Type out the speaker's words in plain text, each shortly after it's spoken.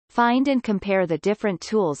Find and compare the different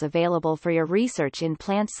tools available for your research in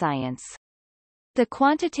plant science. The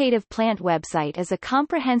Quantitative Plant website is a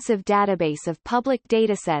comprehensive database of public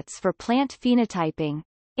datasets for plant phenotyping,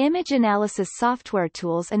 image analysis software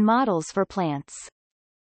tools and models for plants.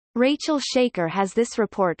 Rachel Shaker has this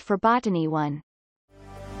report for Botany One.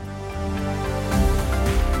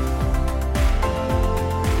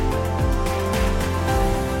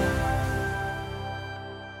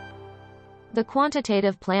 The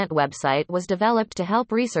Quantitative Plant website was developed to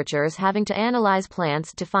help researchers having to analyze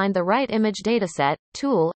plants to find the right image dataset,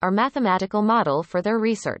 tool, or mathematical model for their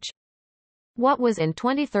research. What was in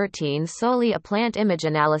 2013 solely a plant image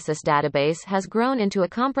analysis database has grown into a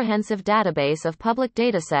comprehensive database of public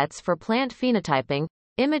datasets for plant phenotyping,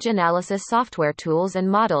 image analysis software tools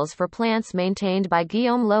and models for plants maintained by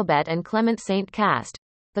Guillaume Lobet and Clement Saint-Cast.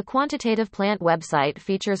 The Quantitative Plant website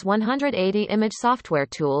features 180 image software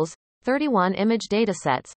tools, 31 image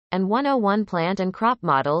datasets, and 101 plant and crop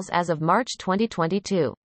models as of March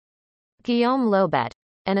 2022. Guillaume Lobet,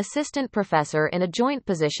 an assistant professor in a joint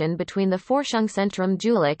position between the Forschungszentrum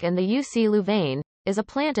Jülich and the UC Louvain, is a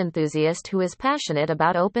plant enthusiast who is passionate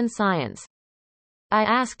about open science. I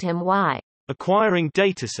asked him why. Acquiring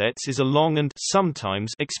datasets is a long and,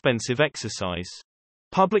 sometimes, expensive exercise.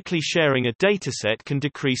 Publicly sharing a dataset can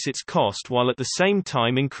decrease its cost while at the same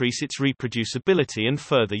time increase its reproducibility and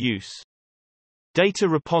further use. Data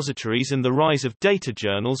repositories and the rise of data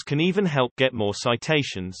journals can even help get more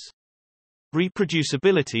citations.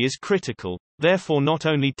 Reproducibility is critical, therefore not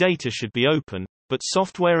only data should be open, but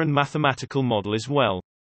software and mathematical model as well.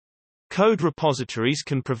 Code repositories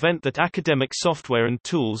can prevent that academic software and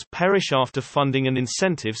tools perish after funding and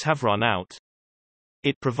incentives have run out.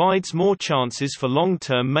 It provides more chances for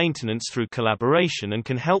long-term maintenance through collaboration and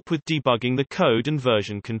can help with debugging the code and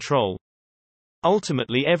version control.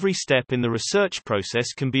 Ultimately, every step in the research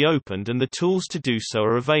process can be opened and the tools to do so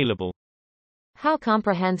are available. How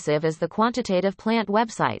comprehensive is the Quantitative Plant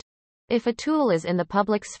website? If a tool is in the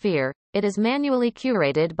public sphere, it is manually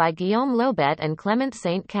curated by Guillaume Lobet and Clement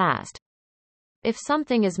Saint-Cast. If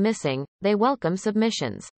something is missing, they welcome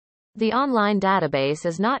submissions. The online database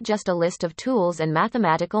is not just a list of tools and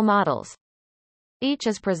mathematical models. Each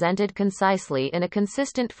is presented concisely in a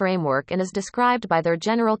consistent framework and is described by their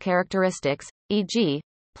general characteristics, e.g.,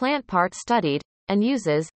 plant part studied, and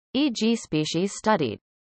uses, e.g. species studied.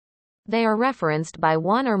 They are referenced by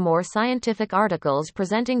one or more scientific articles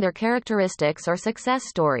presenting their characteristics or success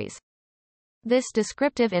stories. This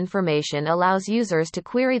descriptive information allows users to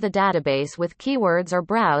query the database with keywords or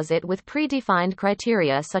browse it with predefined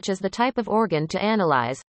criteria such as the type of organ to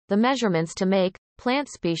analyze, the measurements to make, plant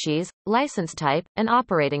species, license type, and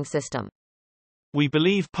operating system. We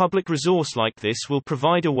believe public resource like this will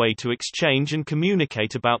provide a way to exchange and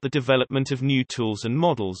communicate about the development of new tools and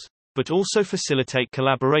models, but also facilitate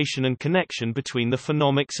collaboration and connection between the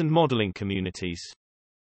phenomics and modeling communities.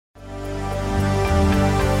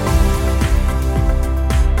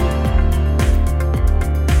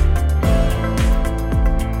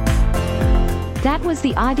 That was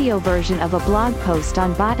the audio version of a blog post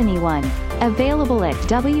on Botany One, available at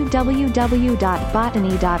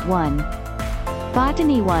www.botany.one.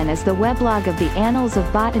 Botany One is the weblog of the Annals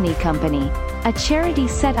of Botany Company, a charity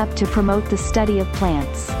set up to promote the study of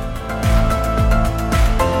plants.